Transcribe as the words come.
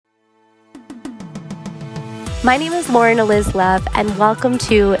My name is Lauren Eliz Love, and welcome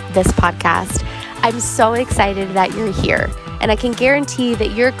to this podcast. I'm so excited that you're here, and I can guarantee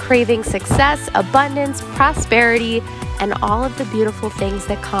that you're craving success, abundance, prosperity, and all of the beautiful things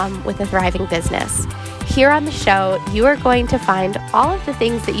that come with a thriving business. Here on the show, you are going to find all of the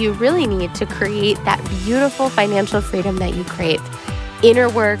things that you really need to create that beautiful financial freedom that you crave. Inner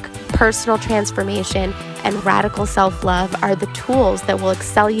work, personal transformation, and radical self-love are the tools that will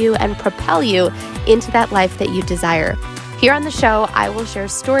excel you and propel you into that life that you desire. Here on the show, I will share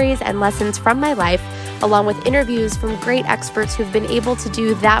stories and lessons from my life, along with interviews from great experts who've been able to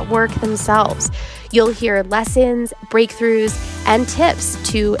do that work themselves. You'll hear lessons, breakthroughs, and tips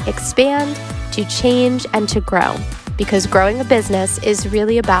to expand, to change, and to grow, because growing a business is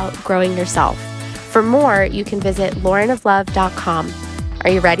really about growing yourself. For more, you can visit laurenoflove.com. Are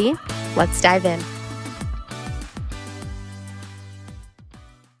you ready? Let's dive in.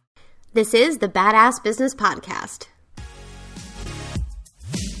 This is the Badass Business Podcast.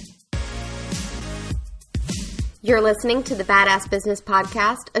 You're listening to the Badass Business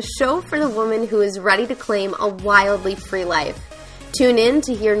Podcast, a show for the woman who is ready to claim a wildly free life. Tune in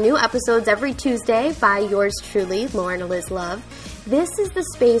to hear new episodes every Tuesday by yours truly, Lauren Eliz Love. This is the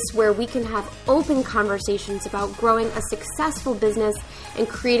space where we can have open conversations about growing a successful business and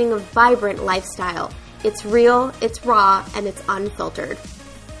creating a vibrant lifestyle. It's real, it's raw, and it's unfiltered.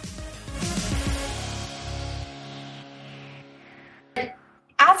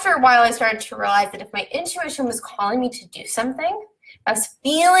 After a while, I started to realize that if my intuition was calling me to do something, I was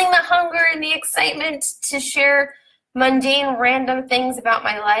feeling the hunger and the excitement to share mundane, random things about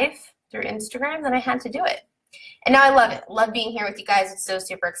my life through Instagram, then I had to do it. And now I love it. Love being here with you guys. It's so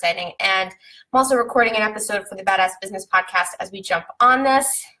super exciting. And I'm also recording an episode for the Badass Business Podcast as we jump on this.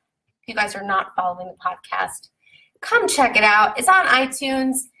 If you guys are not following the podcast, come check it out. It's on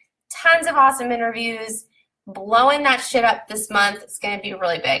iTunes. Tons of awesome interviews. Blowing that shit up this month. It's going to be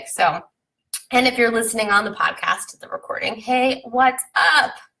really big. So, and if you're listening on the podcast, the recording, hey, what's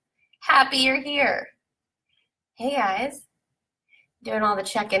up? Happy you're here. Hey guys, doing all the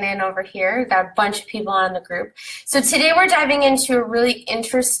checking in over here. We've got a bunch of people on the group. So today we're diving into a really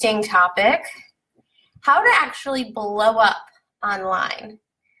interesting topic, how to actually blow up online,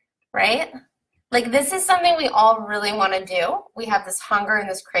 right? Like this is something we all really want to do. We have this hunger and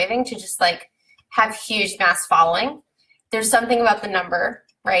this craving to just like have huge mass following. There's something about the number,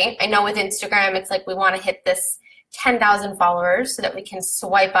 right? I know with Instagram, it's like we want to hit this 10,000 followers so that we can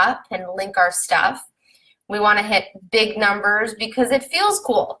swipe up and link our stuff. We want to hit big numbers because it feels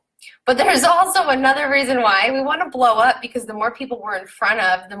cool. But there's also another reason why we want to blow up, because the more people we're in front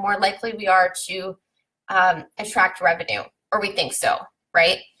of, the more likely we are to attract revenue, or we think so,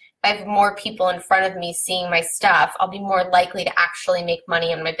 right? If I have more people in front of me seeing my stuff, I'll be more likely to actually make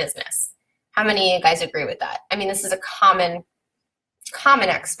money in my business. How many of you guys agree with that? I mean, this is a common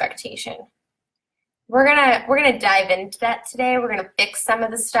expectation. We're gonna dive into that today. We're gonna fix some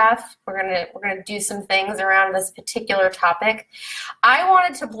of the stuff. We're gonna do some things around this particular topic. I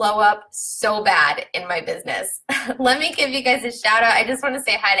wanted to blow up so bad in my business. Let me give you guys a shout out. I just want to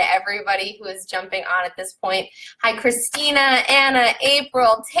say hi to everybody who is jumping on at this point. Hi, Christina, Anna,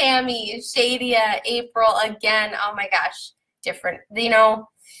 April, Tammy, Shadia, April again. Oh my gosh, different. You know,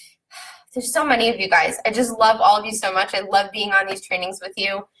 there's so many of you guys. I just love all of you so much. I love being on these trainings with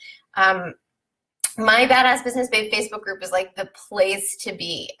you. My Badass Business Babe Facebook group is like the place to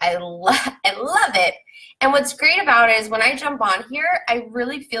be. I love it. And what's great about it is when I jump on here, I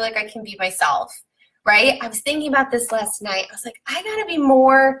really feel like I can be myself, right? I was thinking about this last night. I was like, I gotta be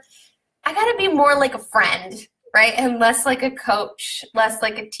more like a friend, right? And less like a coach, less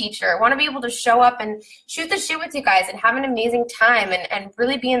like a teacher. I want to be able to show up and shoot the shit with you guys and have an amazing time and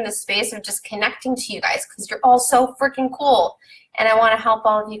really be in the space of just connecting to you guys because you're all so freaking cool. And I want to help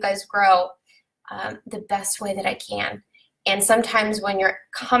all of you guys grow the best way that I can. And sometimes when you're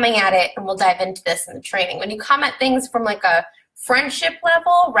coming at it, and we'll dive into this in the training, when you come at things from like a friendship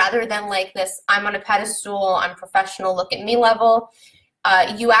level rather than like this I'm on a pedestal, I'm professional, look at me level,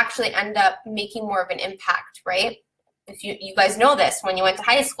 you actually end up making more of an impact, right? If you guys know this, when you went to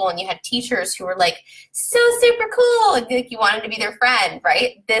high school and you had teachers who were like so super cool, like you wanted to be their friend,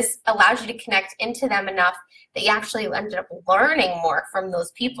 right? This allows you to connect into them enough that you actually ended up learning more from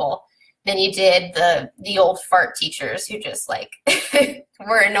those people than you did the old fart teachers who just like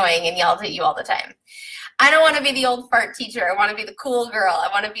were annoying and yelled at you all the time. I don't want to be the old fart teacher. I want to be the cool girl. I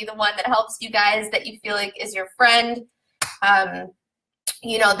want to be the one that helps you guys, that you feel like is your friend.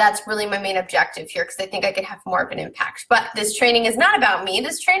 You know, that's really my main objective here because I think I could have more of an impact. But this training is not about me.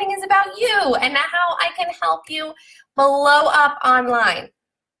 This training is about you and how I can help you blow up online.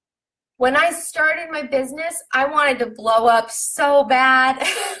 When I started my business, I wanted to blow up so bad.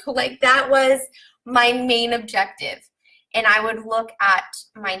 Like that was my main objective. And I would look at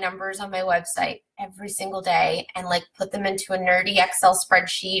my numbers on my website every single day and like put them into a nerdy Excel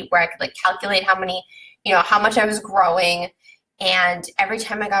spreadsheet where I could like calculate how many, how much I was growing. And every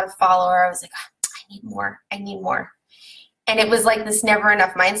time I got a follower, I was like, oh, I need more, I need more. And it was like this never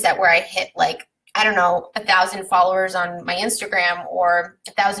enough mindset where I hit like, I don't know, 1,000 followers on my Instagram or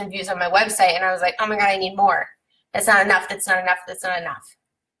 1,000 views on my website. And I was like, oh my God, I need more. That's not enough. That's not enough. That's not enough.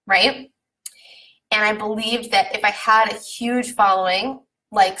 Right? And I believed that if I had a huge following,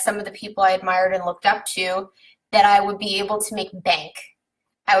 like some of the people I admired and looked up to, that I would be able to make bank.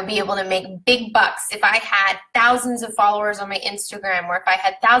 I would be able to make big bucks if I had thousands of followers on my Instagram, or if I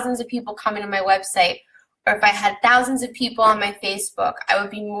had thousands of people coming to my website, or if I had thousands of people on my Facebook. I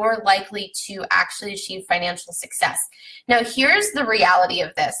would be more likely to actually achieve financial success. Now, here's the reality of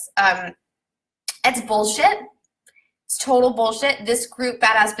this. It's bullshit. It's total bullshit. This group,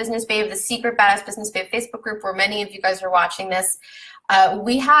 Badass Business Babe, the secret Badass Business Babe Facebook group, where many of you guys are watching this,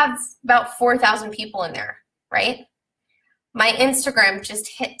 we have about 4,000 people in there, right? My Instagram just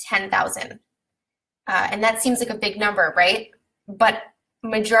hit 10,000. And that seems like a big number, right? But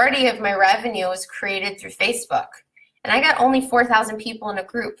majority of my revenue is created through Facebook, and I got only 4,000 people in a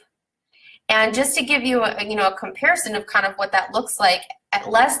group. And just to give you a comparison of kind of what that looks like, at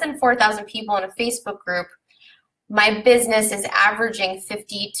less than 4,000 people in a Facebook group, my business is averaging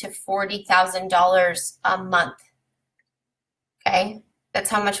 $50,000 to $40,000 a month. Okay, that's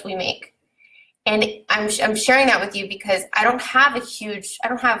how much we make. And I'm sharing that with you because I don't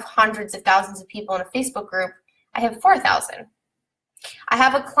have hundreds of thousands of people in a Facebook group. I have 4,000. I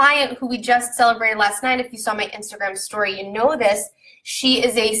have a client who we just celebrated last night. If you saw my Instagram story, you know this. She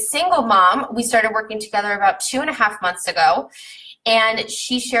is a single mom. We started working together about 2.5 months ago. And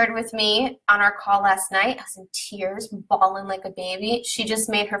she shared with me on our call last night, I was in tears, bawling like a baby. She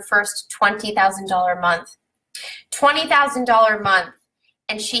just made her first $20,000 month. $20,000 month.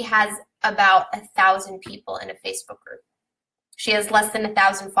 And she has about 1,000 people in a Facebook group. She has less than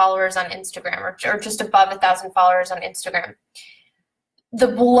 1,000 followers on Instagram, or just above 1,000 followers on Instagram. The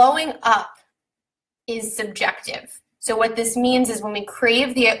blowing up is subjective. So what this means is when we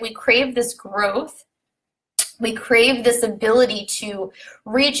crave this growth, we crave this ability to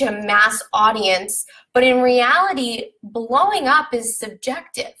reach a mass audience, but in reality, blowing up is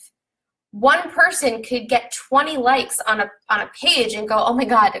subjective. One person could get 20 likes on a page and go, oh my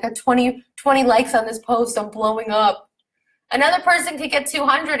God, I got 20 likes on this post, I'm blowing up. Another person could get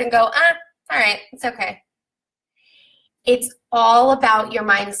 200 and go, all right, it's okay. It's all about your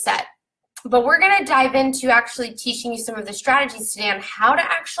mindset. But we're going to dive into actually teaching you some of the strategies today on how to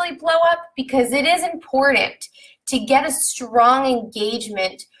actually blow up, because it is important to get a strong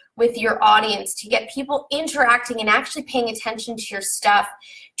engagement with your audience, to get people interacting and actually paying attention to your stuff.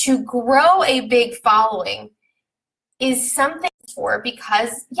 To grow a big following is something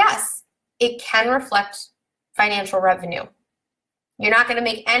because, yes, it can reflect financial revenue. You're not going to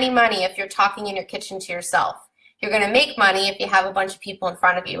make any money if you're talking in your kitchen to yourself. You're going to make money if you have a bunch of people in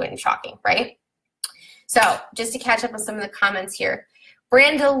front of you and talking, right? So just to catch up on some of the comments here.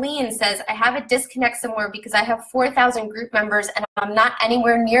 Brandoline says, I have a disconnect somewhere because I have 4,000 group members and I'm not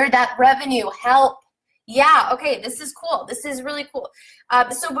anywhere near that revenue. Help. Yeah, okay, this is cool. This is really cool.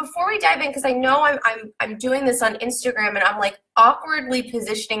 So before we dive in, because I know I'm doing this on Instagram and I'm like awkwardly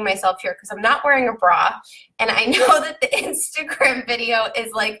positioning myself here because I'm not wearing a bra, and I know that the Instagram video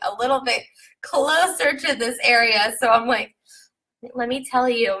is like a little bit closer to this area, so I'm like, let me tell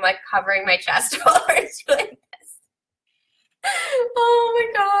you, I'm like covering my chest while we're doing this. Oh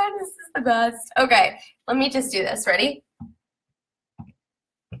my God, this is the best. Okay, let me just do this. Ready?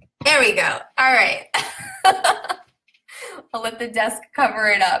 There we go. All right. I'll let the desk cover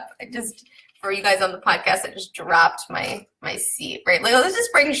it up. For you guys on the podcast, I just dropped my seat, right? Like, let's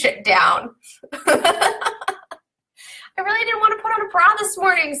just bring shit down. I really didn't want to put on a bra this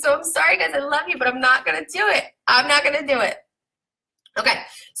morning, so I'm sorry, guys. I love you, but I'm not going to do it. I'm not going to do it. Okay,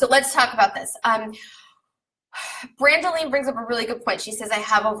 so let's talk about this. Brandoline brings up a really good point. She says, I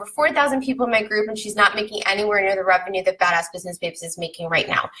have over 4,000 people in my group and she's not making anywhere near the revenue that Badass Business Babes is making right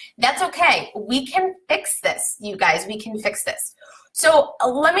now. That's okay. We can fix this, you guys. We can fix this. So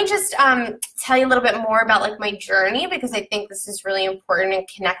let me just tell you a little bit more about like my journey, because I think this is really important and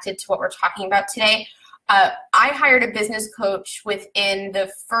connected to what we're talking about today. I hired a business coach within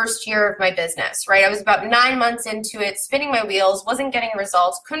the first year of my business, right? I was about 9 months into it, spinning my wheels, wasn't getting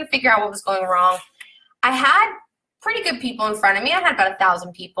results, couldn't figure out what was going wrong. I had pretty good people in front of me. I had about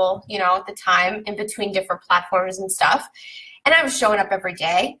 1,000 people, at the time, in between different platforms and stuff. And I was showing up every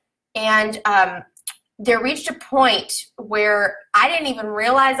day. And there reached a point where I didn't even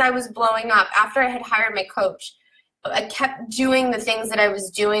realize I was blowing up. After I had hired my coach, I kept doing the things that I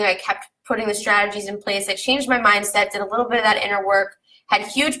was doing. I kept putting the strategies in place. I changed my mindset, did a little bit of that inner work, had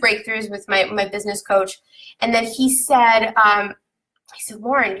huge breakthroughs with my business coach. And then he said,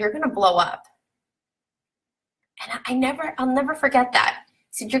 Lauren, you're going to blow up. And I'll never forget that.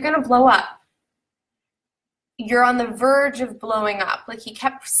 He said, you're going to blow up. You're on the verge of blowing up. Like, he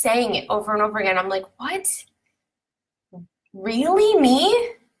kept saying it over and over again. I'm like, what? Really? Me?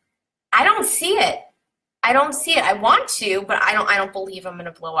 I don't see it. I don't see it. I want to, but I don't believe I'm going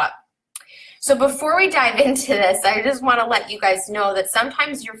to blow up. So before we dive into this, I just want to let you guys know that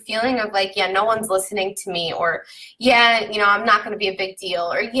sometimes you're feeling of like, yeah, no one's listening to me, or yeah, I'm not going to be a big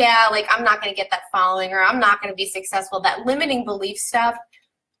deal, or yeah, like I'm not going to get that following, or I'm not going to be successful. That limiting belief stuff,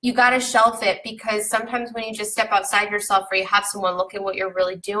 you got to shelf it, because sometimes when you just step outside yourself, or you have someone look at what you're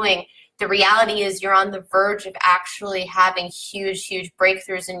really doing, the reality is you're on the verge of actually having huge, huge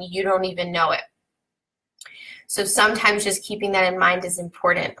breakthroughs and you don't even know it. So sometimes just keeping that in mind is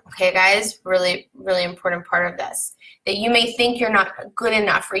important. Okay, guys, really, really important part of this. That you may think you're not good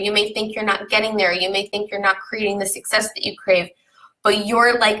enough, or you may think you're not getting there, you may think you're not creating the success that you crave, but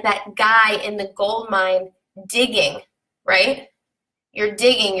you're like that guy in the gold mine digging, right? You're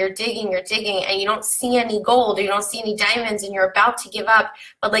digging, you're digging, you're digging, and you don't see any gold, or you don't see any diamonds, and you're about to give up,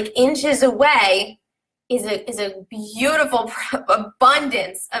 but like inches away is a beautiful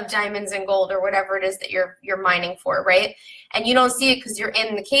abundance of diamonds and gold, or whatever it is that you're mining for, right? And you don't see it because you're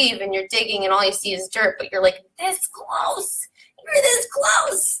in the cave and you're digging and all you see is dirt, but you're like this close. You're this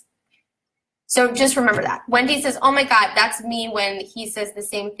close. So just remember that. Wendy says, oh my God, that's me when he says the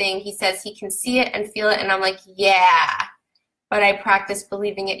same thing. He says he can see it and feel it, and I'm like, yeah, but I practice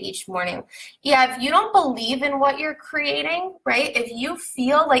believing it each morning. Yeah, if you don't believe in what you're creating, right? If you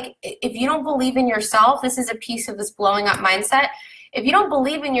feel like, if you don't believe in yourself, this is a piece of this blowing up mindset. If you don't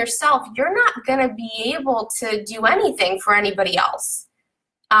believe in yourself, you're not gonna be able to do anything for anybody else.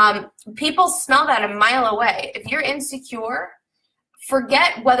 People smell that a mile away. If you're insecure,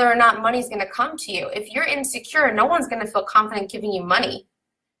 forget whether or not money's gonna come to you. If you're insecure, no one's gonna feel confident giving you money.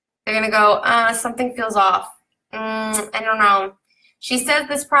 They're gonna go, something feels off. I don't know. She says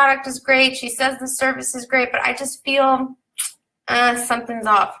this product is great. She says the service is great, but I just feel something's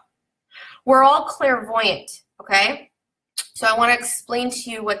off. We're all clairvoyant, okay? So I want to explain to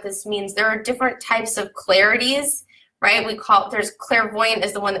you what this means. There are different types of clarities, right? There's clairvoyant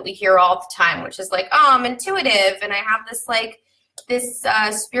is the one that we hear all the time, which is like, oh, I'm intuitive and I have this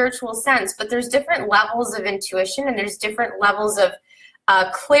spiritual sense. But there's different levels of intuition, and there's different levels of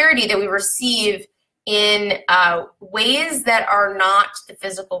clarity that we receive in ways that are not the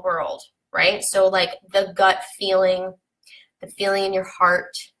physical world, right? So like the gut feeling, the feeling in your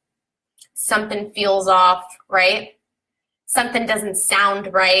heart, something feels off, right? Something doesn't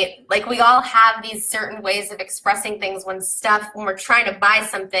sound right. Like we all have these certain ways of expressing things when we're trying to buy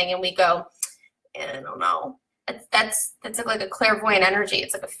something and we go, I don't know. That's like a clairvoyant energy.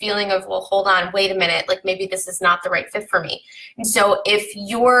 It's like a feeling of, well, hold on, wait a minute, like maybe this is not the right fit for me. And so if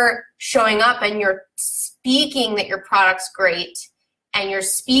you're showing up and you're speaking that your product's great, and you're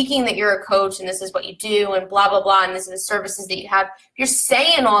speaking that you're a coach and this is what you do and blah, blah, blah, and this is the services that you have, you're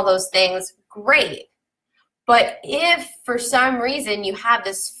saying all those things, great. But if for some reason you have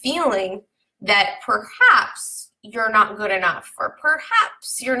this feeling that perhaps you're not good enough, or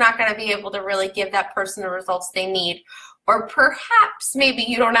perhaps you're not going to be able to really give that person the results they need, or perhaps maybe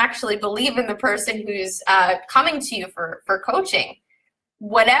you don't actually believe in the person who's coming to you for coaching,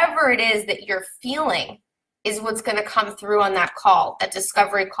 whatever it is that you're feeling is what's going to come through on that call, that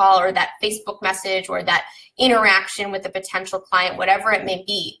discovery call, or that Facebook message, or that interaction with a potential client, whatever it may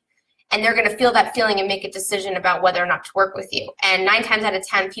be. And they're going to feel that feeling and make a decision about whether or not to work with you. And 9 times out of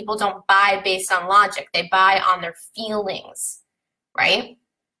 10, people don't buy based on logic. They buy on their feelings, right?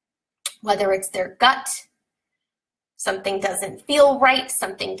 Whether it's their gut, something doesn't feel right,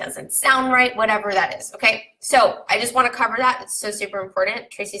 something doesn't sound right, whatever that is, okay? So I just want to cover that. It's so super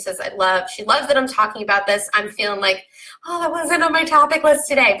important. Tracy says, she loves that I'm talking about this. I'm feeling like, oh, that wasn't on my topic list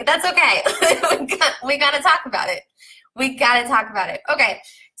today, but that's okay. we got to talk about it. We got to talk about it. Okay.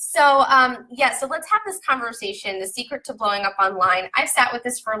 So, so let's have this conversation, the secret to blowing up online. I've sat with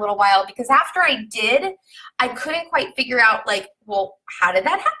this for a little while because after I did, I couldn't quite figure out, like, well, how did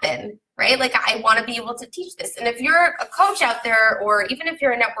that happen, right? Like, I want to be able to teach this. And if you're a coach out there, or even if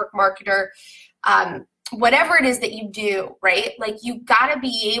you're a network marketer, whatever it is that you do, right? Like, you got to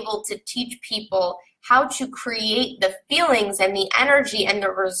be able to teach people how to create the feelings and the energy and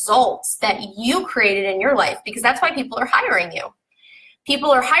the results that you created in your life, because that's why people are hiring you.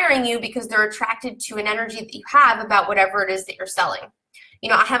 People are hiring you because they're attracted to an energy that you have about whatever it is that you're selling. You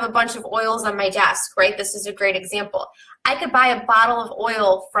know, I have a bunch of oils on my desk, right? This is a great example. I could buy a bottle of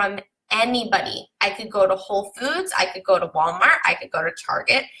oil from anybody. I could go to Whole Foods. I could go to Walmart. I could go to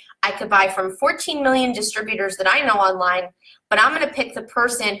Target. I could buy from 14 million distributors that I know online, but I'm going to pick the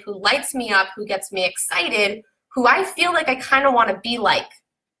person who lights me up, who gets me excited, who I feel like I kind of want to be like,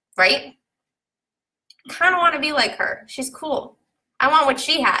 right? Kind of want to be like her. She's cool. I want what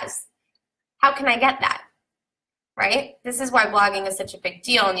she has. How can I get that? Right? This is why blogging is such a big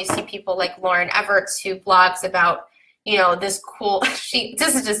deal. And you see people like Lauren Everts who blogs about, you know, this cool, this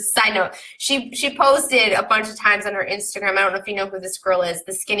is just a side note. She posted a bunch of times on her Instagram. I don't know if you know who this girl is,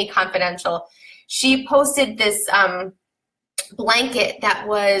 the Skinny Confidential. She posted this blanket that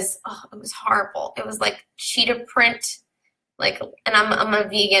was, oh, it was horrible. It was like cheetah print, like, and I'm a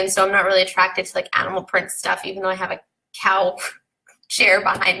vegan, so I'm not really attracted to like animal print stuff, even though I have a cow chair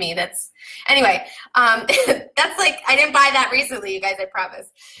behind me. That's, anyway, that's like, I didn't buy that recently, you guys, I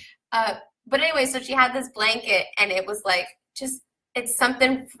promise. But anyway, so she had this blanket and it was like, just, it's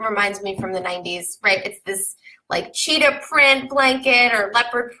something reminds me from the 90s, right? It's this like cheetah print blanket or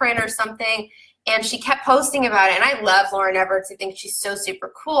leopard print or something. And she kept posting about it. And I love Lauren Everts. I think she's so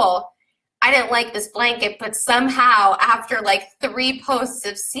super cool. I didn't like this blanket, but somehow after like 3 posts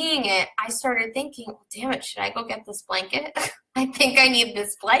of seeing it, I started thinking, oh, damn it, should I go get this blanket? I think I need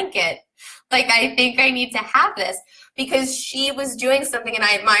this blanket. Like, I think I need to have this because she was doing something and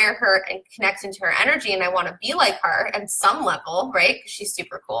I admire her and connect into her energy and I want to be like her at some level, right? Because she's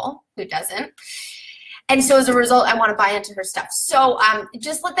super cool. Who doesn't? And so as a result, I want to buy into her stuff. So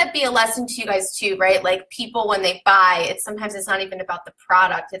just let that be a lesson to you guys too, right? Like people, when they buy, sometimes it's not even about the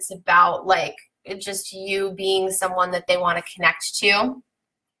product. It's about like just you being someone that they want to connect to.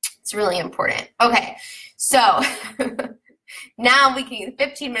 It's really important. Okay, so now we can,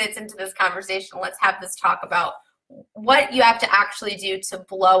 15 minutes into this conversation, let's have this talk about what you have to actually do to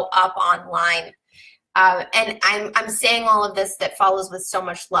blow up online. And I'm saying all of this that follows with so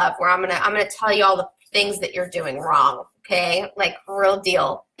much love, where I'm gonna tell you all the things that you're doing wrong, okay? Like real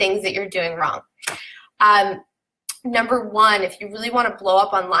deal, things that you're doing wrong. Number one, if you really want to blow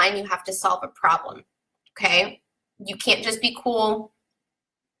up online, you have to solve a problem, okay? You can't just be cool.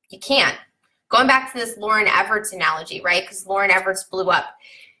 You can't. Going back to this Lauren Everts analogy, right? Because Lauren Everts blew up.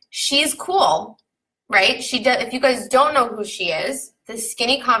 She's cool, right? She does. If you guys don't know who she is, the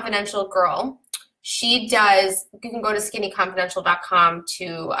Skinny Confidential girl, she does, you can go to skinnyconfidential.com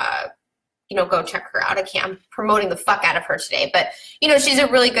to go check her out. I'm promoting the fuck out of her today, but she's a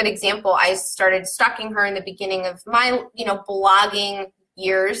really good example. I started stalking her in the beginning of my, blogging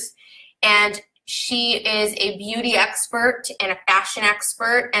years, and she is a beauty expert and a fashion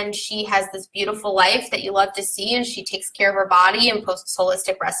expert, and she has this beautiful life that you love to see, and she takes care of her body and posts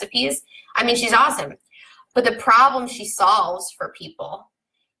holistic recipes. I mean, she's awesome. But the problem she solves for people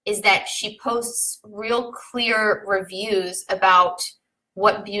is that she posts real clear reviews about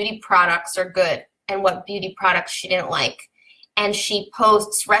what beauty products are good and what beauty products she didn't like. And she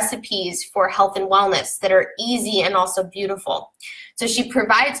posts recipes for health and wellness that are easy and also beautiful. So she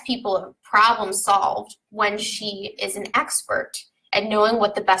provides people a problem solved when she is an expert at knowing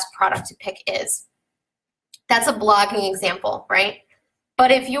what the best product to pick is. That's a blogging example, right?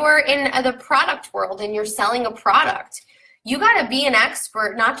 But if you're in the product world and you're selling a product, you got to be an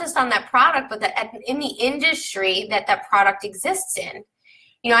expert, not just on that product, but in the industry that product exists in.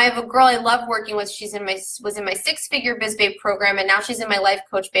 I have a girl I love working with. She was in my 6-figure Biz Babe program, and now she's in my Life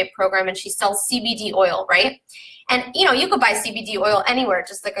Coach Babe program, and she sells CBD oil, right? And, you could buy CBD oil anywhere,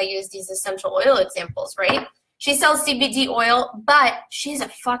 just like I use these essential oil examples, right? She sells CBD oil, but she's a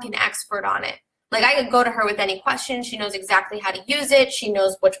fucking expert on it. Like, I could go to her with any question. She knows exactly how to use it. She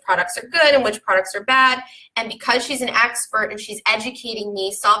knows which products are good and which products are bad. And because she's an expert and she's educating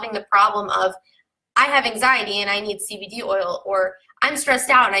me, solving the problem of, I have anxiety and I need CBD oil, or I'm stressed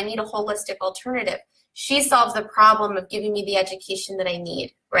out and I need a holistic alternative. She solves the problem of giving me the education that I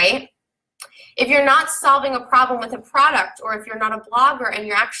need, right? If you're not solving a problem with a product, or if you're not a blogger and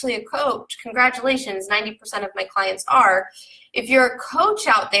you're actually a coach, congratulations, 90% of my clients are. If you're a coach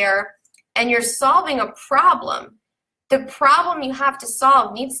out there and you're solving a problem, the problem you have to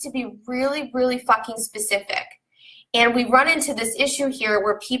solve needs to be really, really fucking specific. And we run into this issue here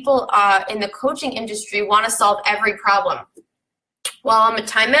where people in the coaching industry want to solve every problem. Well, I'm a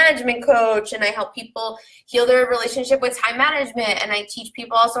time management coach and I help people heal their relationship with time management, and I teach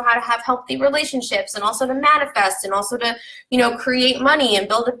people also how to have healthy relationships and also to manifest and also to, create money and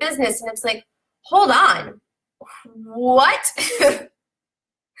build a business. And it's like, hold on, what?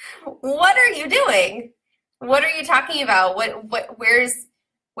 What are you doing? What are you talking about? Where is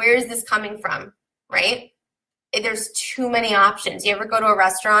this coming from, right? There's too many options. You ever go to a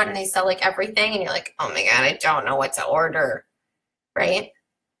restaurant and they sell like everything and you're like, oh my God, I don't know what to order, right?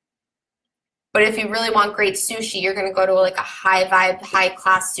 But if you really want great sushi, you're gonna go to like a high vibe, high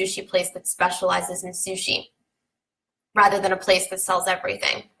class sushi place that specializes in sushi rather than a place that sells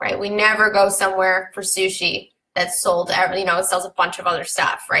everything, right? We never go somewhere for sushi that's sold, it sells a bunch of other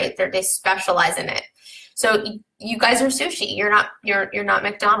stuff, right? They specialize in it. So you guys are sushi. You're not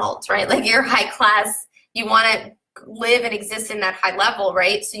McDonald's, right? Like you're high class. You want to live and exist in that high level,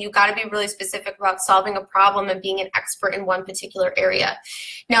 right? So you got to be really specific about solving a problem and being an expert in one particular area.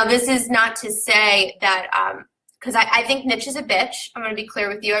 Now, this is not to say that, because I think niche is a bitch. I'm going to be clear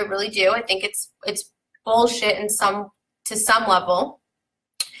with you. I really do. I think it's bullshit to some level.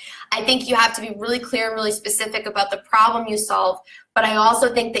 I think you have to be really clear and really specific about the problem you solve, but I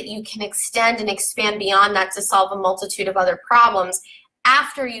also think that you can extend and expand beyond that to solve a multitude of other problems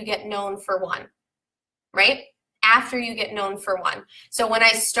after you get known for one, right? After you get known for one. So when I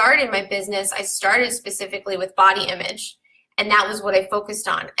started my business, I started specifically with body image, and that was what I focused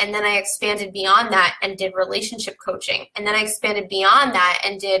on. And then I expanded beyond that and did relationship coaching. And then I expanded beyond that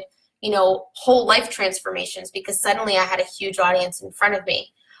and did, whole life transformations, because suddenly I had a huge audience in front of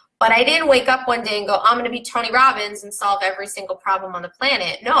me. But I didn't wake up one day and go, I'm going to be Tony Robbins and solve every single problem on the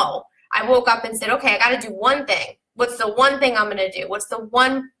planet. No, I woke up and said, okay, I got to do one thing. What's the one thing I'm going to do? What's the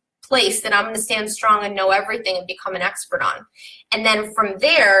one place that I'm going to stand strong and know everything and become an expert on? And then from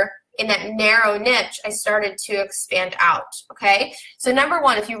there, in that narrow niche, I started to expand out, okay? So number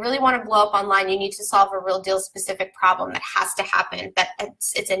one, if you really want to blow up online, you need to solve a real deal specific problem that has to happen. That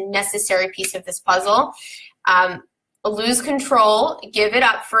it's a necessary piece of this puzzle. Lose control, give it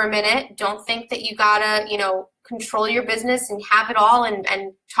up for a minute. Don't think that you gotta, control your business and have it all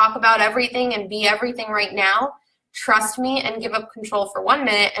and talk about everything and be everything right now. Trust me and give up control for 1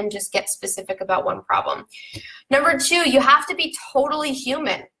 minute and just get specific about one problem. Number two, you have to be totally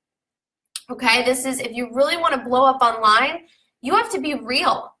human. Okay, this is, if you really want to blow up online, you have to be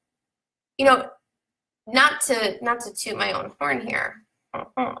real. Not to toot my own horn here,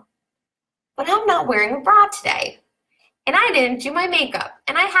 but I'm not wearing a bra today. And I didn't do my makeup,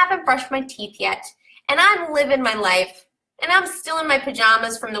 and I haven't brushed my teeth yet, and I'm living my life, and I'm still in my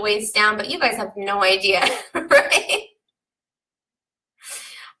pajamas from the waist down, but you guys have no idea, right?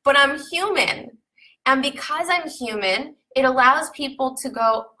 But I'm human, and because I'm human, it allows people to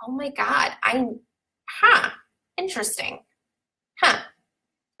go, oh my God, interesting,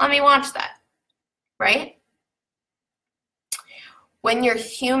 let me watch that, right? When you're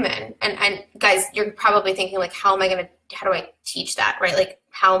human, and guys, you're probably thinking like, how do I teach that, right? Like,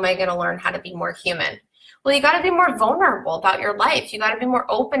 how am I going to learn how to be more human? Well, you got to be more vulnerable about your life. You got to be more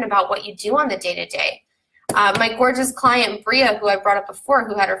open about what you do on the day-to-day. My gorgeous client, Bria, who I brought up before,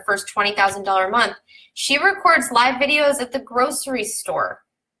 who had her first $20,000 a month, she records live videos at the grocery store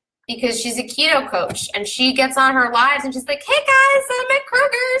because she's a keto coach, and she gets on her lives and she's like, hey guys, I'm at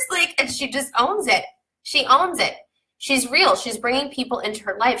Kroger's, and she just owns it. She owns it. She's real. She's bringing people into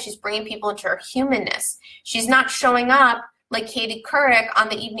her life. She's bringing people into her humanness. She's not showing up like Katie Couric on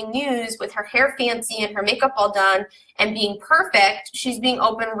the evening news with her hair fancy and her makeup all done and being perfect. She's being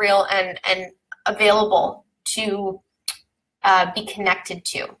open, real, and available to be connected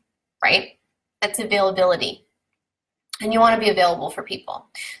to, right? That's availability. And you want to be available for people.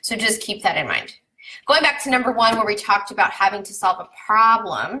 So just keep that in mind. Going back to number one, where we talked about having to solve a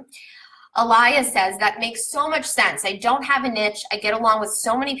problem, Alaya says, that makes so much sense. I don't have a niche. I get along with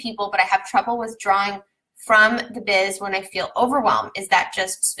so many people, but I have trouble withdrawing from the biz when I feel overwhelmed. Is that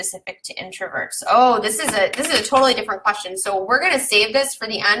just specific to introverts? Oh, this is a totally different question. So we're going to save this for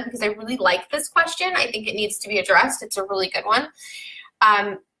the end because I really like this question. I think it needs to be addressed. It's a really good one.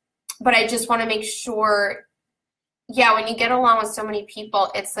 But I just want to make sure, yeah, when you get along with so many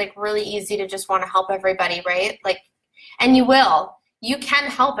people, it's like really easy to just want to help everybody, right? And you will. You can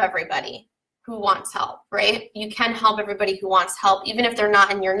help everybody who wants help, right? You can help everybody who wants help, even if they're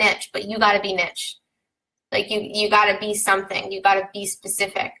not in your niche, but you got to be niche. You got to be something. You got to be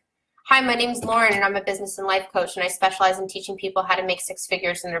specific. Hi, my name's Lauren, and I'm a business and life coach, and I specialize in teaching people how to make 6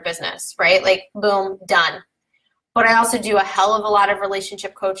 figures in their business, right? Boom, done. But I also do a hell of a lot of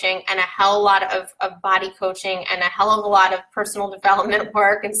relationship coaching and a hell of a lot of body coaching and a hell of a lot of personal development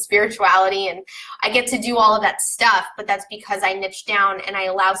work and spirituality. And I get to do all of that stuff, but that's because I niche down and I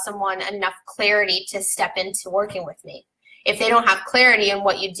allow someone enough clarity to step into working with me. If they don't have clarity in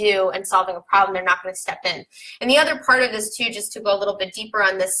what you do and solving a problem, they're not going to step in. And the other part of this too, just to go a little bit deeper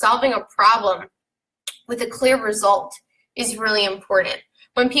on this, solving a problem with a clear result is really important.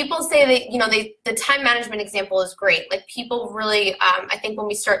 when people say that, the time management example is great. Like people really, I think when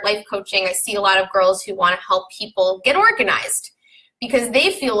we start life coaching, I see a lot of girls who want to help people get organized because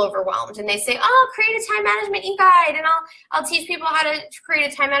they feel overwhelmed and they say, oh, create a time management e-guide and I'll teach people how to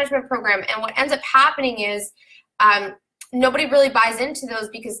create a time management program. And what ends up happening is nobody really buys into those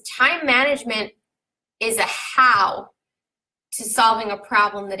because time management is a how to solving a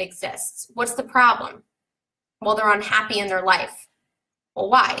problem that exists. What's the problem? Well, they're unhappy in their life. Well,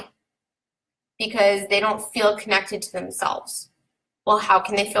 why? Because they don't feel connected to themselves. Well, how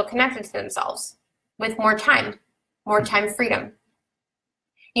can they feel connected to themselves? With more time freedom.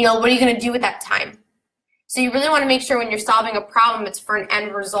 What are you going to do with that time? So you really want to make sure when you're solving a problem, it's for an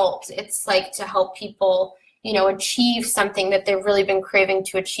end result. It's like to help people, achieve something that they've really been craving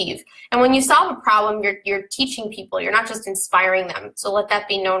to achieve. And when you solve a problem, you're teaching people. You're not just inspiring them. So let that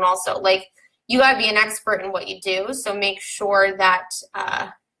be known also. Like, you got to be an expert in what you do. So make sure that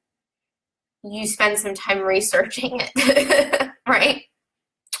you spend some time researching it, right?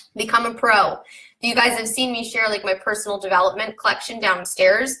 Become a pro. You guys have seen me share like my personal development collection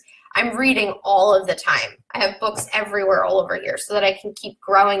downstairs. I'm reading all of the time. I have books everywhere all over here so that I can keep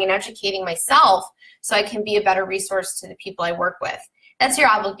growing and educating myself so I can be a better resource to the people I work with. That's your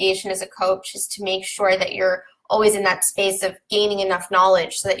obligation as a coach, is to make sure that you're always in that space of gaining enough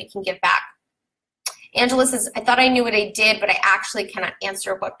knowledge so that you can give back. Angela says, I thought I knew what I did, but I actually cannot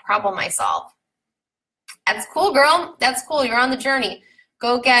answer what problem I solve. That's cool, girl. That's cool. You're on the journey.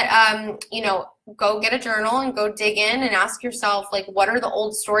 Go get, go get a journal and go dig in and ask yourself, like, what are the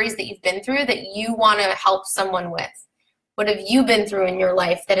old stories that you've been through that you want to help someone with? What have you been through in your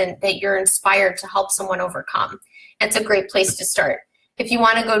life that you're inspired to help someone overcome? It's a great place to start. If you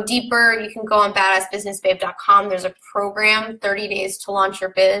want to go deeper, you can go on badassbusinessbabe.com. There's a program, 30 Days to Launch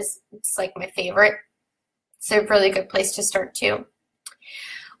Your Biz. It's like my favorite. It's a really good place to start too.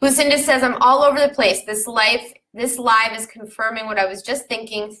 Lucinda says, I'm all over the place. This live is confirming what I was just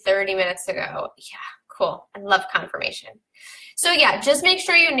thinking 30 minutes ago. Yeah, cool. I love confirmation. So yeah, just make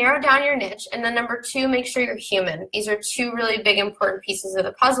sure you narrow down your niche. And then number 2, make sure you're human. These are 2 really big important pieces of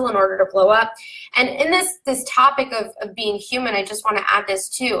the puzzle in order to blow up. And in this topic of being human, I just want to add this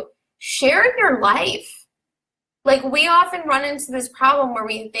too. Share your life. Like, we often run into this problem where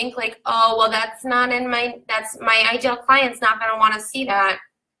we think like, oh, well, that's my ideal client's not going to want to see that.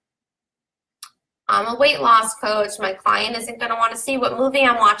 I'm a weight loss coach. My client isn't going to want to see what movie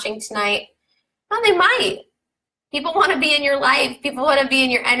I'm watching tonight. No, they might. People want to be in your life. People want to be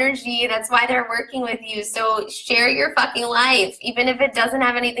in your energy. That's why they're working with you. So share your fucking life, even if it doesn't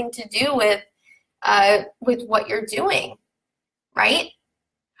have anything to do with what you're doing, right?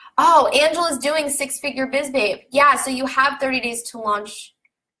 Oh, Angela's doing 6-figure biz babe. Yeah, so you have 30 days to launch.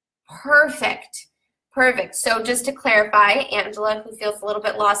 Perfect. Perfect. So just to clarify, Angela, who feels a little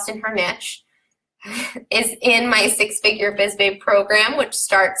bit lost in her niche, is in my 6-figure biz babe program, which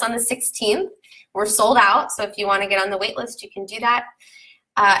starts on the 16th. We're sold out, so if you want to get on the wait list, you can do that.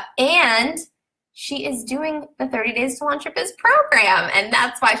 And she is doing the 30 Days to Launch Your Biz program, and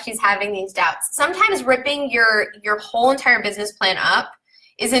that's why she's having these doubts. Sometimes ripping your whole entire business plan up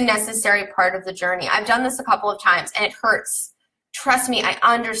is a necessary part of the journey. I've done this a couple of times, and it hurts. Trust me, I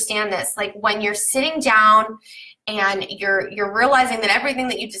understand this. Like, when you're sitting down and you're realizing that everything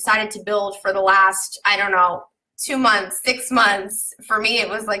that you decided to build for the last, I don't know, 2 months, 6 months, for me it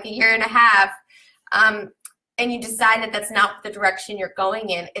was like a year and a half, and you decide that that's not the direction you're going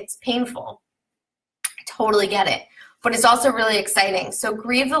in, it's painful. I totally get it. But it's also really exciting. So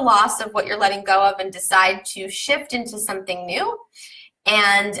grieve the loss of what you're letting go of and decide to shift into something new,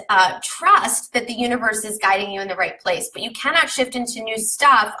 and trust that the universe is guiding you in the right place. But you cannot shift into new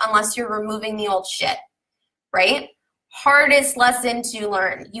stuff unless you're removing the old shit, right? Hardest lesson to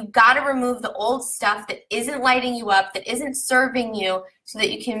learn. You got to remove the old stuff that isn't lighting you up, that isn't serving you, so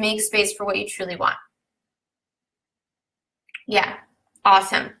that you can make space for what you truly want. Yeah,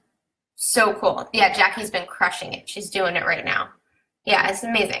 awesome. So cool. Yeah, Jackie's been crushing it. She's doing it right now. Yeah, it's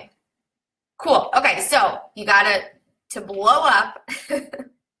amazing. Cool. Okay, so you got to blow up.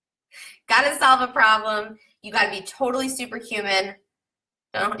 Got to solve a problem. You got to be totally superhuman.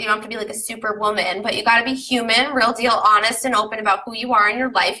 You don't have to be like a superwoman, but you got to be human, real deal, honest and open about who you are in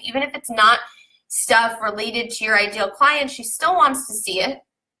your life. Even if it's not stuff related to your ideal client, she still wants to see it.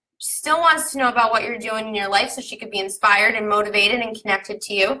 She still wants to know about what you're doing in your life so she could be inspired and motivated and connected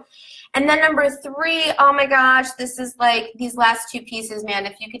to you. And then number 3, oh my gosh, this is like these last 2 pieces, man.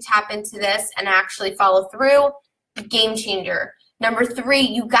 If you could tap into this and actually follow through, game changer. Number 3,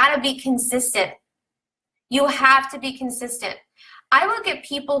 you got to be consistent. You have to be consistent. I look at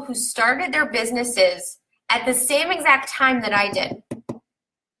people who started their businesses at the same exact time that I did.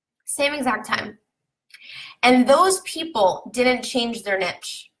 Same exact time. And those people didn't change their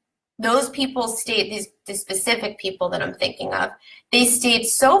niche. Those people stayed, the specific people that I'm thinking of, they stayed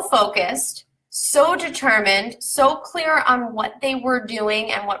so focused, so determined, so clear on what they were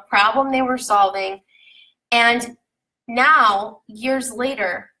doing and what problem they were solving. And now, years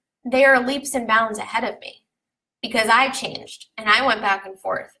later, they are leaps and bounds ahead of me because I changed and I went back and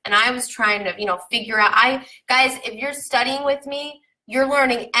forth and I was trying to, figure out. Guys, if you're studying with me, you're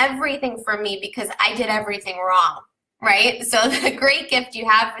learning everything from me because I did everything wrong, right? So the great gift you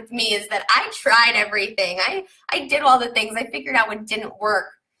have with me is that I tried everything. I did all the things. I figured out what didn't work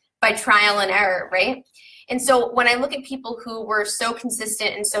by trial and error, right? And so when I look at people who were so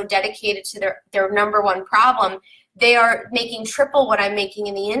consistent and so dedicated to their number one problem, they are making triple what I'm making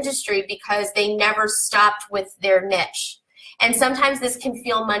in the industry because they never stopped with their niche. And sometimes this can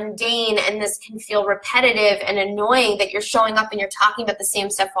feel mundane and this can feel repetitive and annoying that you're showing up and you're talking about the same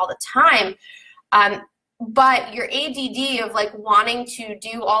stuff all the time. But your ADD of like wanting to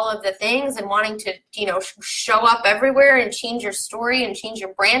do all of the things and wanting to, show up everywhere and change your story and change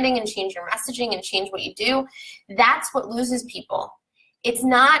your branding and change your messaging and change what you do, that's what loses people. It's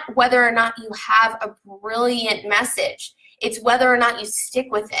not whether or not you have a brilliant message. It's whether or not you stick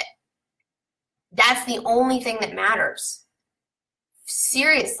with it. That's the only thing that matters.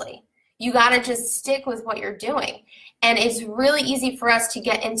 Seriously, you got to just stick with what you're doing. And it's really easy for us to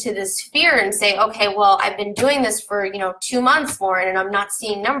get into this fear and say, okay, well, I've been doing this for, 2 months, Lauren, and I'm not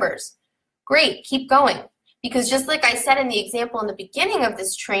seeing numbers. Great, keep going. Because just like I said in the example in the beginning of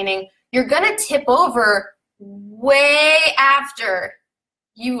this training, you're going to tip over way after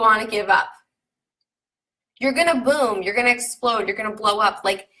you want to give up. You're going to boom, you're going to explode, you're going to blow up.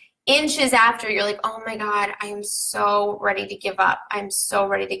 Like inches after, you're like, oh my God, I am so ready to give up. I'm so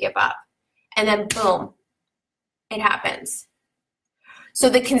ready to give up. And then boom, it happens. So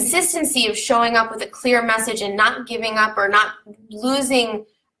the consistency of showing up with a clear message and not giving up or not losing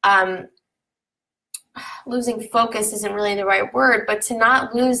focus isn't really the right word, but to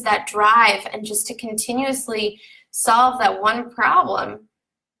not lose that drive and just to continuously solve that one problem,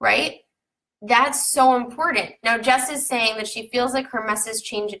 right? That's so important. Now, Jess is saying that she feels like her message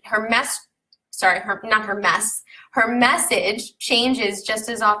just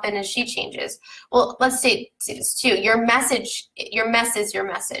as often as she changes. Well, let's say this too. Your mess is your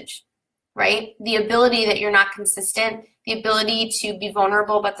message, right? The ability that you're not consistent, the ability to be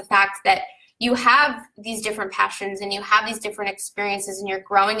vulnerable about the fact that you have these different passions and you have these different experiences and you're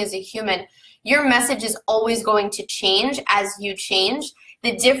growing as a human. Your message is always going to change as you change.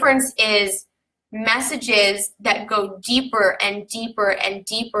 The difference is messages that go deeper and deeper and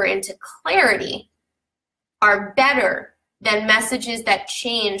deeper into clarity are better than messages that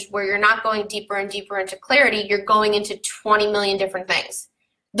change where you're not going deeper and deeper into clarity, you're going into 20 million different things.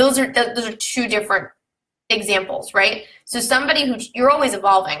 Those are two different examples, right? So somebody who, you're always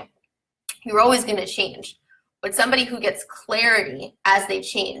evolving, you're always going to change. But somebody who gets clarity as they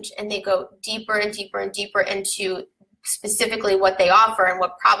change and they go deeper and deeper and deeper into specifically what they offer and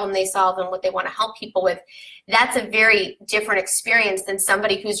what problem they solve and what they want to help people with, that's a very different experience than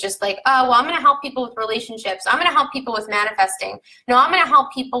somebody who's just like, oh, well, I'm going to help people with relationships. I'm going to help people with manifesting. No, I'm going to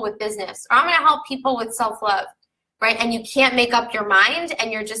help people with business. Or I'm going to help people with self-love, right? And you can't make up your mind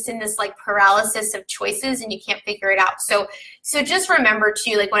and you're just in this like paralysis of choices and you can't figure it out. So just remember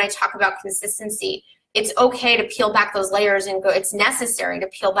too, like when I talk about consistency, it's okay to peel back those layers and go, it's necessary to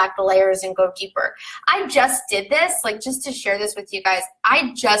peel back the layers and go deeper. I just did this, like just to share this with you guys,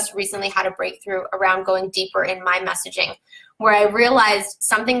 I just recently had a breakthrough around going deeper in my messaging where I realized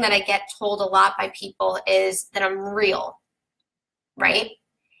something that I get told a lot by people is that I'm real, right?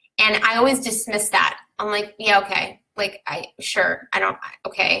 And I always dismiss that. I'm like, yeah, okay. Like,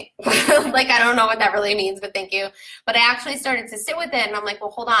 okay. Like, I don't know what that really means, but thank you. But I actually started to sit with it and I'm like,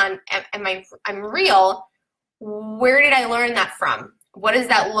 well, hold on. I'm real. Where did I learn that from? What does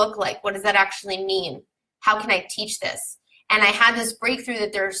that look like? What does that actually mean? How can I teach this? And I had this breakthrough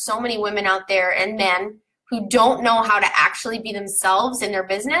that there are so many women out there and men who don't know how to actually be themselves in their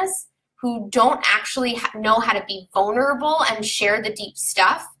business, who don't actually know how to be vulnerable and share the deep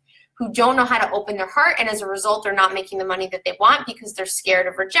stuff, who don't know how to open their heart, and as a result are not making the money that they want because they're scared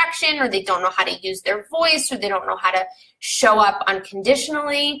of rejection, or they don't know how to use their voice, or they don't know how to show up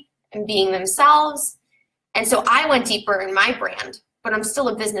unconditionally and being themselves. And so I went deeper in my brand, but I'm still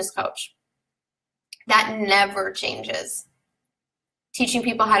a business coach. That never changes. Teaching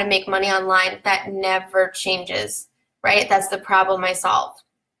people how to make money online, that never changes, right? That's the problem I solve.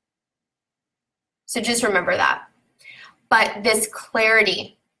 So just remember that. But this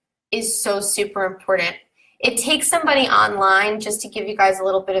clarity is so super important. It takes somebody online, just to give you guys a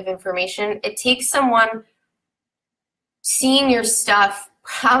little bit of information, it takes someone seeing your stuff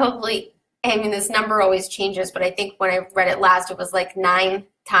probably, I mean, this number always changes, but I think when I read it last, it was like 9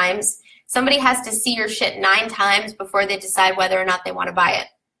 times. Somebody has to see your shit 9 times before they decide whether or not they want to buy it.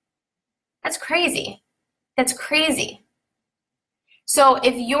 That's crazy. That's crazy. So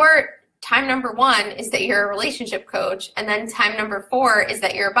if your time number 1 is that you're a relationship coach, and then time number 4 is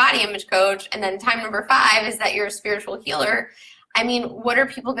that you're a body image coach, and then time number 5 is that you're a spiritual healer, I mean, what are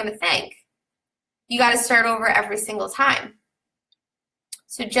people going to think? You got to start over every single time.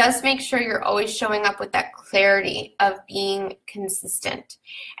 So just make sure you're always showing up with that clarity of being consistent.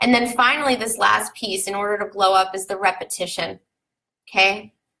 And then finally, this last piece, in order to blow up, is the repetition,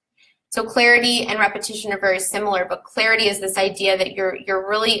 okay? So clarity and repetition are very similar, but clarity is this idea that you're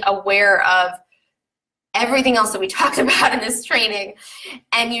really aware of everything else that we talked about in this training,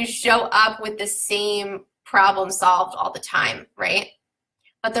 and you show up with the same problem solved all the time, right?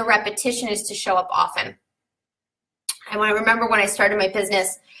 But the repetition is to show up often. And when I remember when I started my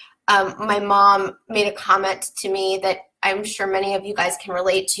business, my mom made a comment to me that I'm sure many of you guys can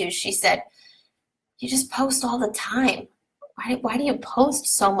relate to. She said, "You just post all the time. Why do you post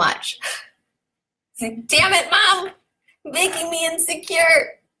so much?" I said, "Damn it, Mom, making me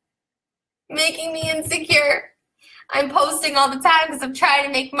insecure. Making me insecure. I'm posting all the time because I'm trying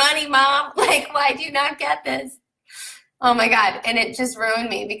to make money, Mom. Like, why do you not get this?" Oh my God. And it just ruined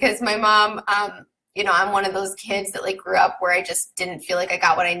me because my mom, you know, I'm one of those kids that like grew up where I just didn't feel like I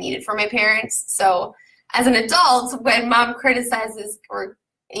got what I needed from my parents. So as an adult, when Mom criticizes or,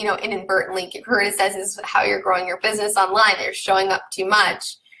 you know, inadvertently criticizes how you're growing your business online, you're showing up too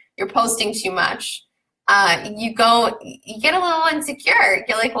much, you're posting too much, you get a little insecure.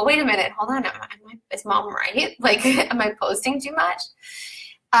 You're like, well, wait a minute, hold on, is Mom right? Like, am I posting too much?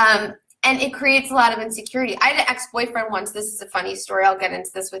 And it creates a lot of insecurity. I had an ex-boyfriend once. This is a funny story. I'll get into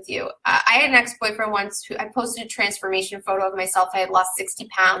this with you. I had an ex-boyfriend once who I posted a transformation photo of myself. I had lost 60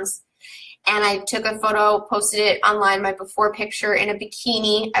 pounds. And I took a photo, posted it online, my before picture in a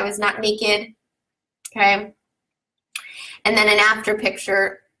bikini. I was not naked, okay? And then an after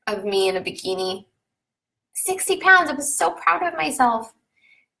picture of me in a bikini. 60 pounds. I was so proud of myself.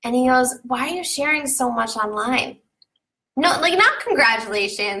 And he goes, "Why are you sharing so much online?" No, like not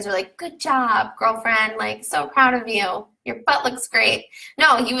congratulations or like, "Good job, girlfriend, like so proud of you. Your butt looks great."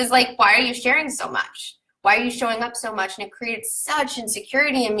 No, he was like, "Why are you sharing so much? Why are you showing up so much?" And it created such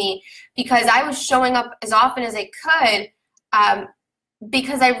insecurity in me because I was showing up as often as I could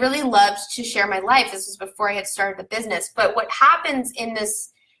because I really loved to share my life. This was before I had started the business. But what happens in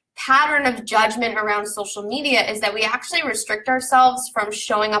this pattern of judgment around social media is that we actually restrict ourselves from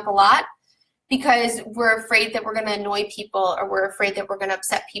showing up a lot because we're afraid that we're going to annoy people, or we're afraid that we're going to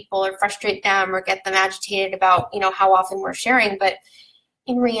upset people or frustrate them or get them agitated about, you know, how often we're sharing. But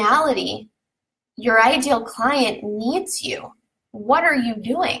in reality, your ideal client needs you. What are you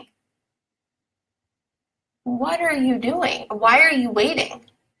doing? What are you doing? Why are you waiting?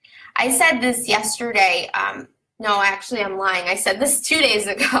 I said this yesterday. No, actually, I'm lying. I said this 2 days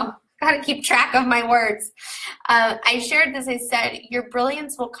ago. Got to keep track of my words. I shared this. I said, your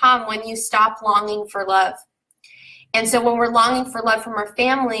brilliance will come when you stop longing for love. And so when we're longing for love from our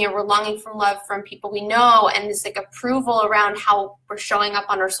family, or we're longing for love from people we know, and this like approval around how we're showing up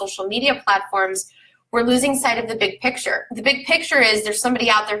on our social media platforms, we're losing sight of the big picture. The big picture is there's somebody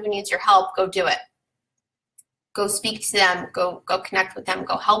out there who needs your help. Go do it. Go speak to them. Go connect with them.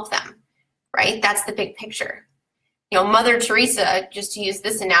 Go help them. Right? That's the big picture. You know, Mother Teresa, just to use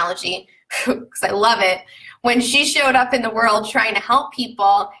this analogy, because I love it, when she showed up in the world trying to help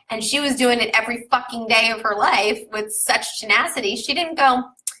people, and she was doing it every fucking day of her life with such tenacity, she didn't go,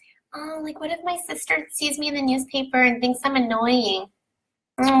 "Oh, like, what if my sister sees me in the newspaper and thinks I'm annoying?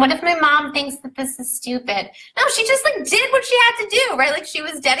 What if my mom thinks that this is stupid?" No, she just, like, did what she had to do, right? Like, she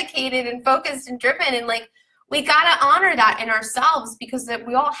was dedicated and focused and driven, and, like, we got to honor that in ourselves because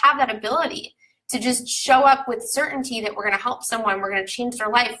we all have that ability to just show up with certainty that we're going to help someone, we're going to change their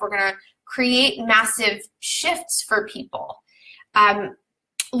life, we're going to create massive shifts for people.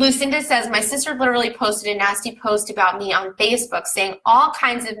 Lucinda says, "My sister literally posted a nasty post about me on Facebook saying all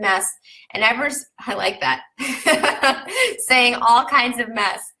kinds of mess, and I like that, saying all kinds of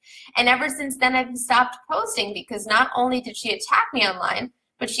mess. And ever since then, I've stopped posting because not only did she attack me online,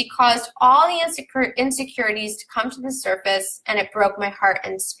 but she caused all the insecurities to come to the surface, and it broke my heart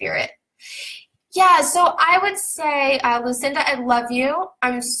and spirit." Yeah, so I would say, Lucinda, I love you.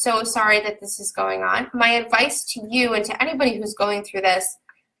 I'm so sorry that this is going on. My advice to you and to anybody who's going through this,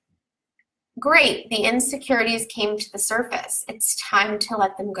 great, the insecurities came to the surface. It's time to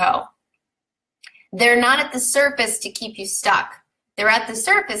let them go. They're not at the surface to keep you stuck. They're at the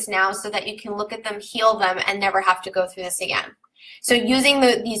surface now so that you can look at them, heal them, and never have to go through this again. So using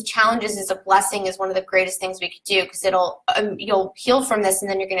these challenges as a blessing is one of the greatest things we could do, because you'll heal from this, and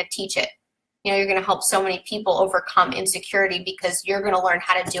then you're going to teach it. You know, you're going to help so many people overcome insecurity because you're going to learn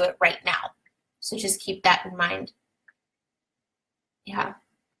how to do it right now. So just keep that in mind. Yeah.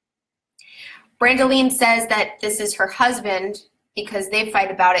 Brandoline says that this is her husband because they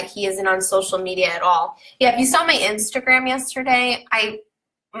fight about it. He isn't on social media at all. Yeah, if you saw my Instagram yesterday,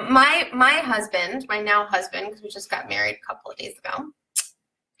 my husband, my now husband, because we just got married a couple of days ago,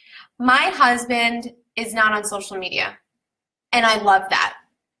 my husband is not on social media. And I love that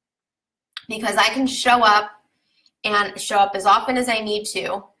because I can show up as often as I need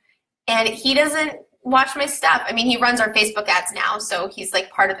to. And he doesn't watch my stuff. I mean, he runs our Facebook ads now, so he's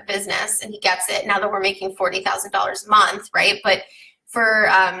like part of the business and he gets it now that we're making $40,000 a month, right? But for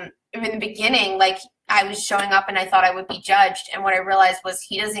in the beginning, like I was showing up and I thought I would be judged. And what I realized was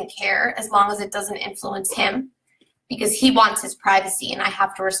he doesn't care as long as it doesn't influence him, because he wants his privacy and I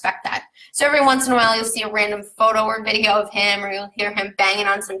have to respect that. So every once in a while you'll see a random photo or video of him, or you'll hear him banging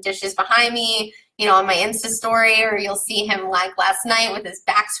on some dishes behind me, you know, on my Insta story, or you'll see him like last night with his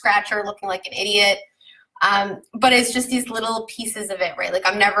back scratcher looking like an idiot. But it's just these little pieces of it, right? Like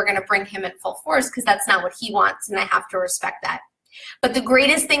I'm never going to bring him in full force because that's not what he wants, and I have to respect that. But the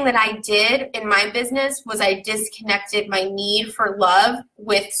greatest thing that I did in my business was I disconnected my need for love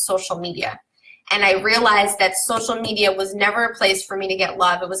with social media. And I realized that social media was never a place for me to get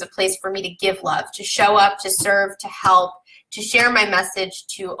love. It was a place for me to give love, to show up, to serve, to help, to share my message,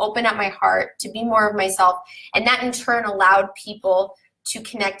 to open up my heart, to be more of myself. And that in turn allowed people to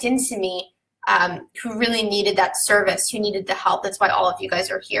connect into me who really needed that service, who needed the help. That's why all of you guys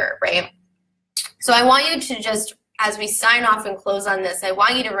are here, right? So I want you to just, as we sign off and close on this, I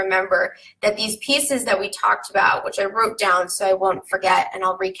want you to remember that these pieces that we talked about, which I wrote down so I won't forget, and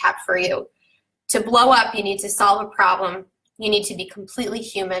I'll recap for you. To blow up, you need to solve a problem. You need to be completely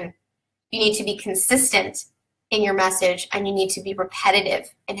human. You need to be consistent in your message, and you need to be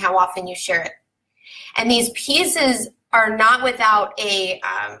repetitive in how often you share it. And these pieces are not without a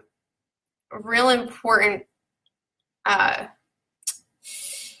real important,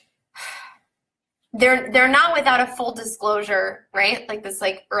 they're not without a full disclosure, right? Like this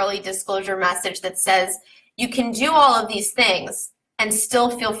like early disclosure message that says you can do all of these things and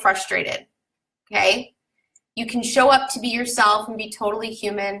still feel frustrated, okay? You can show up to be yourself and be totally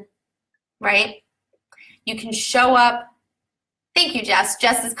human, right? You can show up. Thank you, Jess.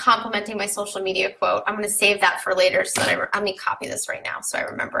 Jess is complimenting my social media quote. I'm going to save that for later so that let me copy this right now so I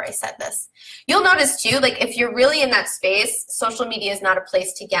remember I said this. You'll notice too, like if you're really in that space, social media is not a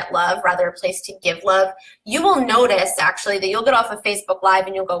place to get love, rather a place to give love. You will notice actually that you'll get off of Facebook Live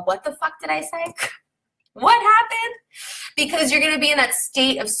and you'll go, what the fuck did I say? What happened? Because you're going to be in that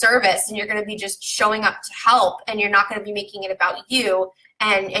state of service and you're going to be just showing up to help, and you're not going to be making it about you,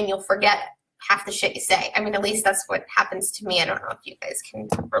 and you'll forget half the shit you say. I mean, at least that's what happens to me. I don't know if you guys can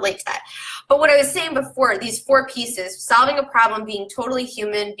relate to that. But what I was saying before, these 4 pieces, solving a problem, being totally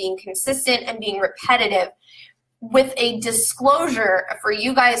human, being consistent, and being repetitive, with a disclosure for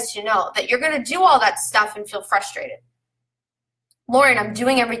you guys to know that you're going to do all that stuff and feel frustrated. Lauren, I'm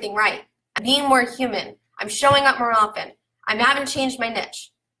doing everything right. I'm being more human. I'm showing up more often. I haven't changed my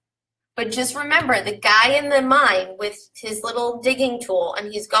niche. But just remember, the guy in the mine with his little digging tool,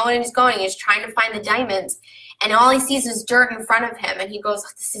 and he's going and he's going, he's trying to find the diamonds, and all he sees is dirt in front of him, and he goes,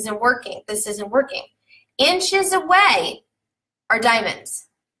 this isn't working, this isn't working. Inches away are diamonds.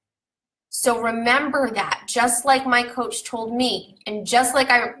 So remember that, just like my coach told me, and just like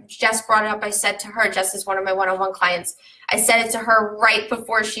Jess brought it up, I said to her, Jess is one of my one-on-one clients, I said it to her right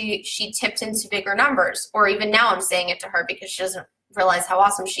before she tipped into bigger numbers, or even now I'm saying it to her because she doesn't realize how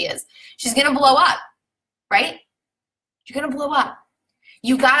awesome she is. She's going to blow up, right? You're going to blow up.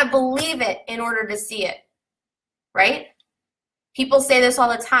 You got to believe it in order to see it, right? People say this all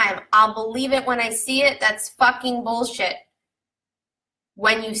the time. I'll believe it when I see it. That's fucking bullshit.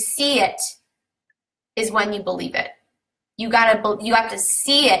 When you see it is when you believe it. You have to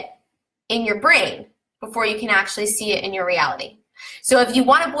see it in your brain before you can actually see it in your reality. So if you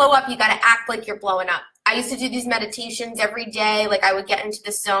want to blow up, you got to act like you're blowing up. I used to do these meditations every day. Like I would get into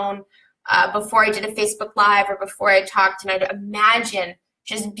the zone before I did a Facebook Live or before I talked, and I'd imagine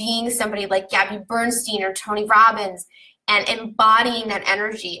just being somebody like Gabby Bernstein or Tony Robbins and embodying that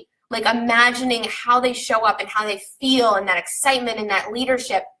energy. Like imagining how they show up and how they feel and that excitement and that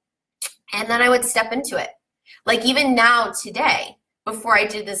leadership. And then I would step into it. Like even now today, before I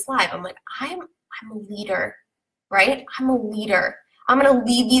did this live, I'm like, I'm a leader, right? I'm a leader. I'm going to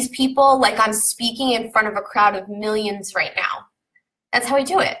lead these people like I'm speaking in front of a crowd of millions right now. That's how I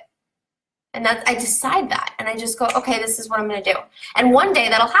do it. And I decide that, and I just go, okay, this is what I'm going to do. And one day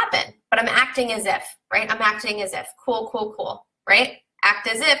that'll happen, but I'm acting as if, right? I'm acting as if. Cool, cool, cool, right? Act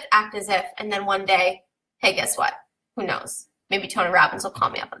as if, and then one day, hey, guess what? Who knows? Maybe Tony Robbins will call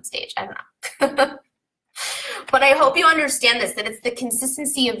me up on stage. I don't know. But I hope you understand this, that it's the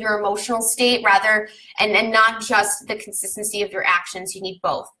consistency of your emotional state rather, and not just the consistency of your actions. You need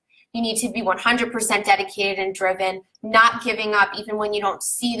both. You need to be 100% dedicated and driven, not giving up even when you don't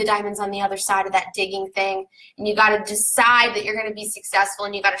see the diamonds on the other side of that digging thing. And you got to decide that you're going to be successful,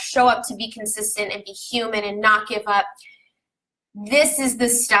 and you got to show up to be consistent and be human and not give up. This is the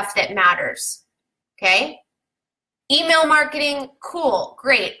stuff that matters, okay? Email marketing, cool,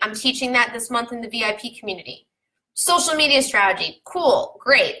 great. I'm teaching that this month in the VIP community. Social media strategy, cool,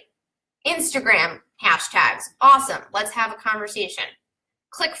 great. Instagram hashtags, awesome. Let's have a conversation.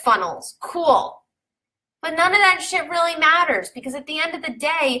 ClickFunnels, cool. But none of that shit really matters, because at the end of the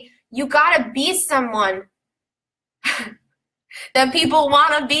day, you gotta be someone that people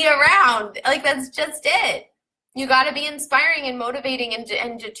wanna be around. Like, that's just it. You gotta be inspiring and motivating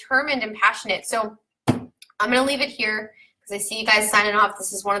and determined and passionate. So I'm gonna leave it here because I see you guys signing off.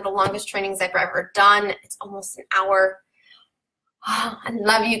 This is one of the longest trainings I've ever done. It's almost an hour. Oh, I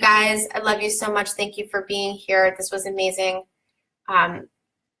love you guys. I love you so much. Thank you for being here. This was amazing.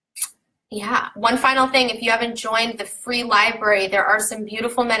 Yeah, one final thing, if you haven't joined the free library, there are some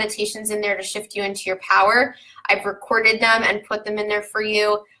beautiful meditations in there to shift you into your power. I've recorded them and put them in there for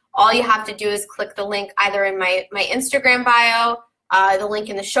you. All you have to do is click the link either in my Instagram bio, the link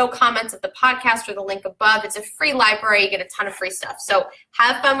in the show comments of the podcast, or the link above. It's a free library. You get a ton of free stuff. So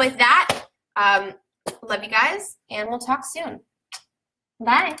have fun with that. Love you guys, and we'll talk soon.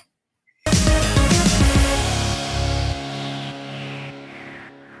 Bye.